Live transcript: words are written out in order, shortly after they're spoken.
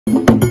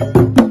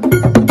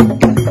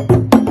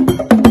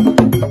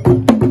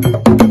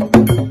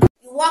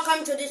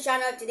this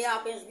channel today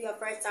happens to be your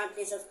first time,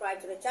 please subscribe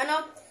to the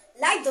channel.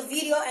 Like the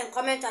video and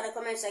comment at the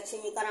comment section.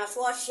 You can as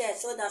well share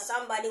so that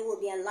somebody will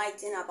be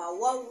enlightened about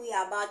what we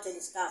are about to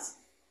discuss.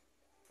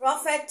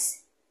 Prophet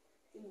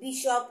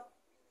Bishop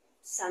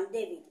SAAM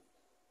David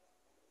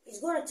is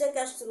going to take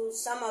us through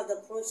some of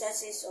the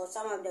processes or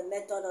some of the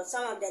method or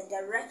some of the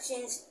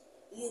directions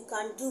you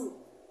can do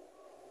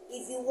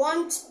if you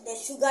want the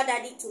sugar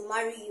daddy to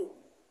marry you,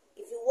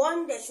 if you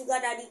want the sugar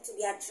daddy to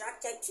be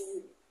attracted to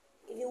you,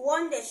 if you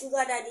want the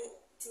sugar daddy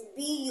to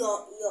be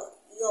your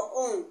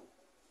own.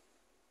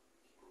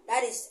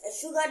 That is a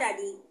sugar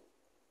daddy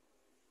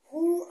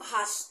who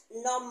has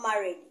not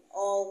married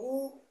or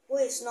who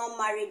is not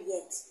married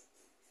yet,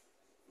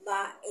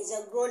 but is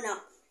a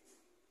grown-up.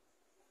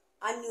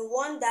 And you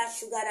want that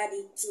sugar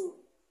daddy to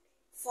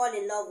fall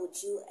in love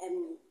with you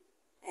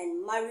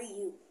and marry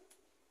you.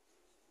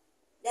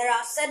 There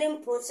are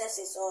certain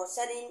processes or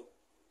certain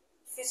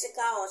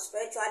physical or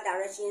spiritual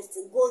directions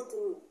to go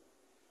through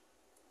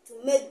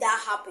to make that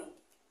happen.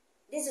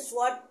 This is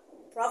what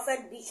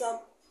Prophet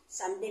Bishop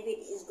SAAM David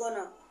is going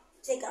to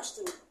take us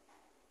through.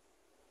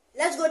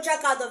 Let's go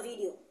check out the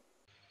video.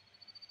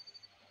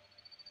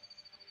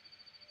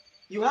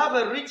 You have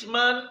a rich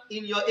man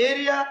in your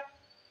area.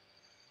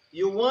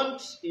 You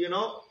want,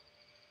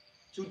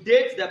 to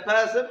date the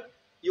person.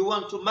 You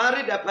want to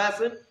marry the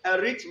person, a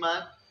rich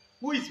man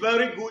who is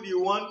very good.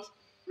 You want,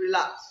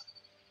 relax.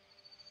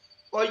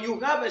 Or you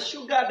have a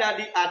sugar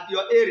daddy at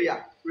your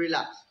area,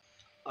 relax.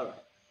 All right.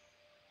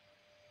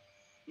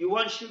 You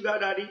want sugar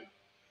daddy?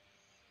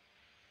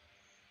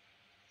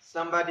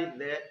 Somebody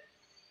there?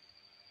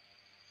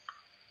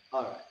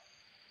 All right.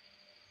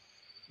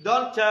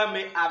 Don't tell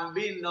me I'm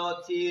being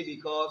naughty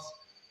because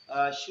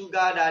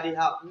sugar daddy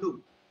have. No.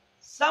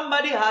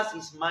 Somebody has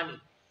his money.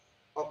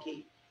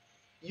 Okay.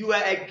 You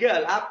are a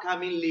girl,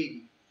 upcoming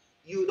lady.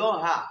 You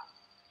don't have.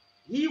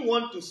 He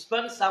want to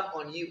spend some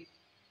on you.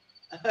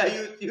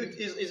 You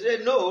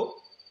say no.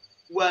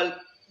 Well,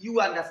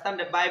 you understand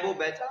the Bible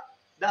better.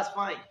 That's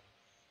fine.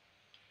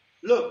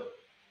 Look,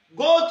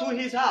 go to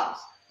his house.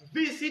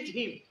 Visit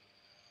him.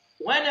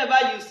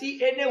 Whenever you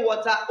see any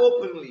water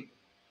openly,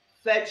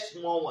 fetch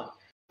small one.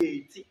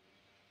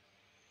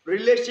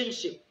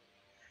 Relationship.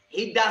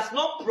 He does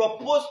not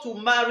propose to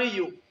marry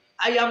you.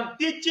 I am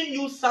teaching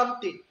you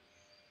something.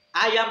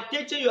 I am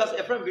teaching you as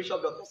a friend,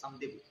 Bishop Dr. SAAM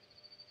David.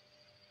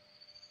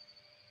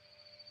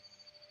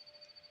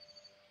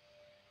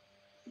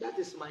 That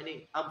is my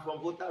name. I'm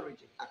from Volta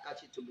region,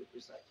 Akachi to be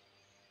precise.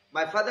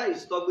 My father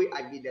is Toby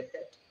Agbi the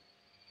third.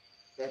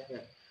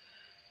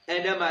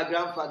 And then my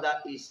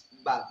grandfather is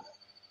Baga.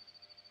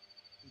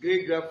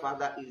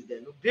 Great-grandfather is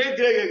there. No?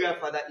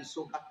 Great-great-grandfather is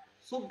Soga.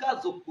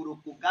 Soga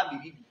Zokuruku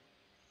Gabiridi.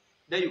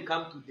 Then you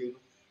come to Deno.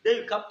 Then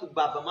you come to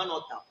Baba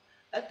Manota.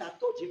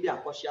 Etato Jimbi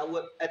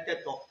Akoshawu.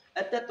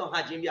 Eteto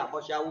Ha Jimbi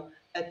Akoshawu.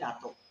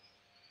 Etato.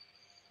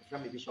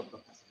 From the Bishop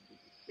Dr. SAAM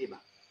David.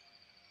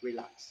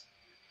 Relax.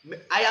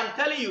 I am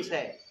telling you,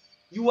 sir,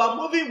 you are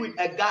moving with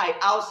a guy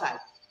outside.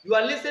 You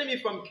are listening to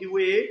me from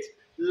Kuwait,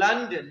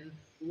 London,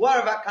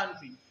 wherever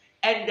country,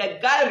 and the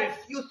guy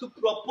refused to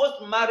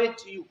propose marriage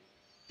to you.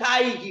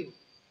 Tie him.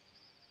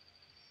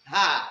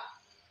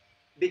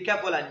 Be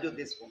careful and do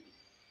this for me.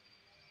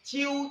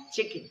 Chew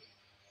chicken.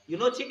 You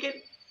know chicken?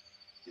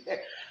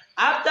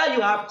 After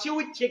you have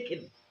chewed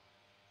chicken,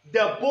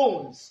 the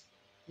bones,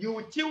 you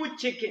will chew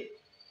chicken.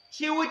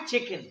 Chew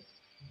chicken.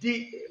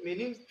 The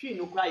meaning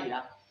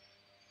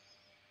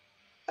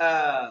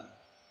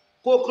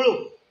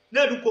koklo.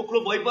 No do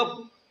koklo boy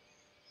babu.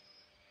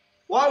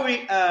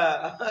 Worry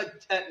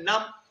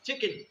nam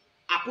chicken.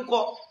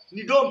 Akuko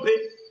nidombe.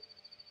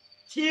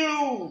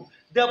 Chew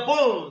the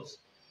bones.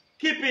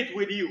 Keep it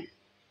with you.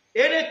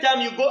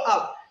 Anytime you go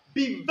out,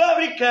 be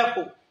very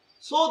careful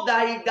so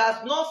that he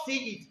does not see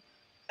it.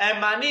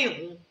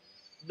 And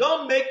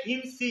don't make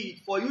him see it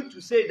for him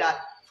to say that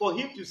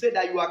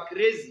you are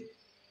crazy.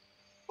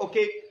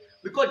 Okay?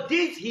 Because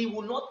this he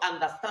will not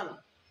understand.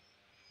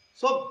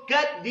 So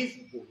get this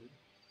bone,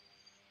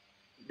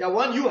 the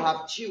one you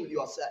have chewed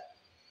yourself,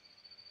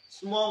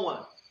 small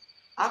one.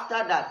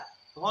 After that,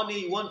 honey,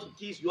 you want to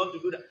kiss, you want to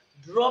do that,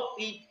 drop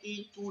it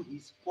into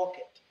his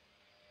pocket.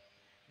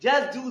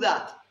 Just do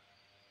that.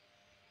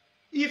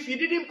 If he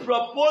didn't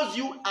propose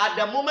you at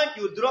the moment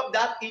you drop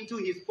that into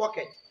his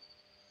pocket,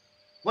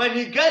 when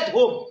he gets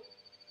home,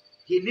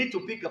 he needs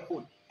to pick a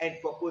phone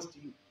and propose to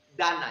you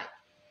that night.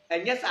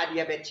 And yes, I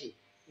bet you,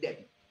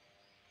 David.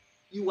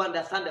 You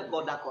understand the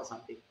God that caused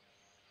something.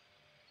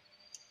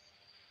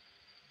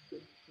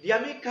 The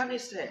American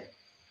said,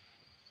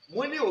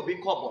 "Money will be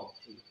covered.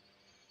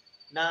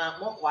 Now,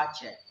 more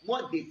watch,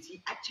 more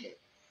dating, actually.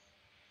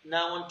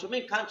 Now, on to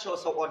me, can't show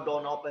so what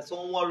done up and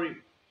so worry.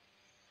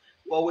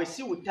 Well, we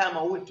see with time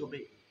I want to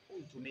be.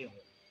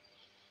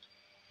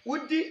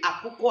 Would the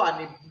Akuko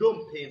and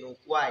don't pay no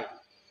why?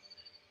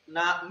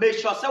 Now, make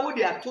sure so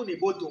they are 2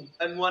 bottom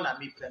and 1 at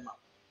me prema.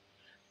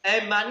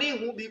 And money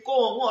who be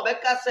called more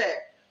Becca said,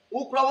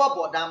 who crowd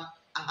bodam,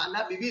 and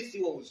not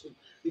BBC also,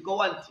 because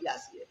 1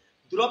 tears here.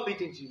 Drop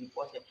it into the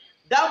pocket.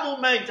 That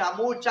moment, I'm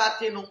more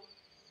chatting.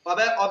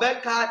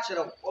 Obe catch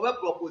obe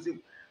propose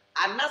him.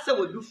 And that's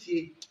what you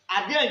feel.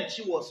 At the end,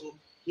 she was so.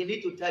 He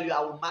need to tell you,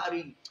 I will marry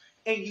you.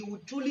 And he will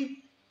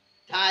truly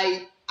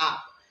tie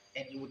up.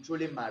 And he will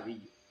truly marry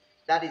you.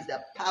 That is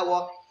the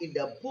power in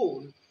the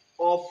bone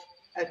of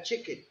a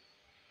chicken.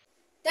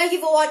 Thank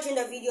you for watching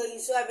the video. You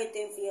saw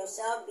everything for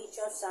yourself.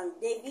 Bishop SAAM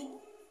David,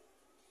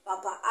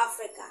 Papa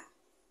Africa,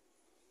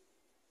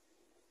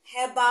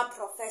 herbal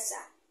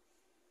professor.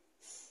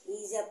 He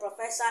is a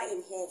professor in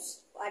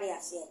herbs. What he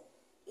has said.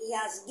 He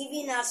has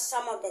given us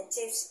some of the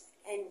tips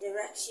and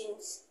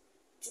directions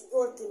to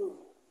go through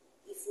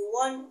if you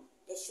want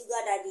the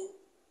sugar daddy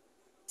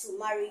to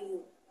marry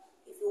you,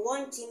 if you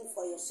want him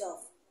for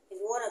yourself, if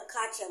you want to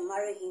catch and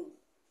marry him.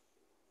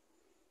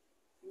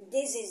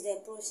 This is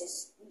the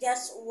process.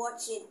 Just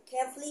watch it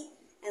carefully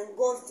and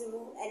go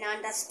through and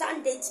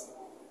understand it,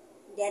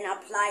 then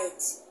apply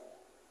it.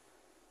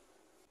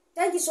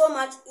 Thank you so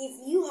much.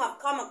 If you have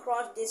come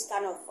across this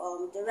kind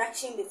of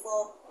direction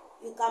before,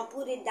 you can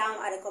put it down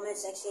at the comment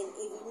section.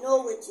 If you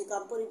know it, you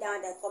can put it down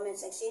at the comment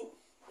section.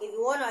 If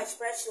you want to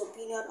express your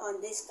opinion on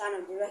this kind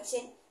of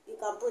direction, you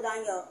can put down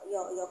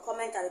your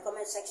comment at the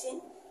comment section.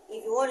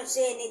 If you want to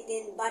say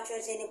anything,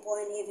 buttress any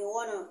point, if you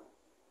want to,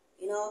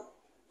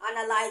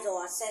 analyze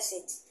or assess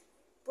it,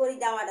 put it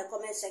down at the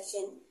comment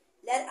section.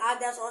 Let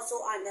others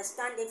also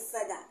understand it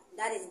further.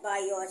 That is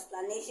by your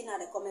explanation at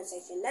the comment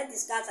section. Let's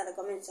discuss at the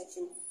comment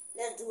section.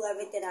 Let's do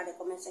everything at the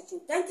comment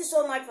section. Thank you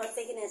so much for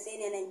taking and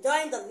saying and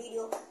enjoying the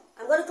video.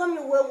 I'm going to come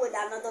your way with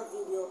another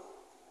video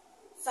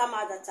some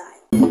other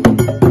time.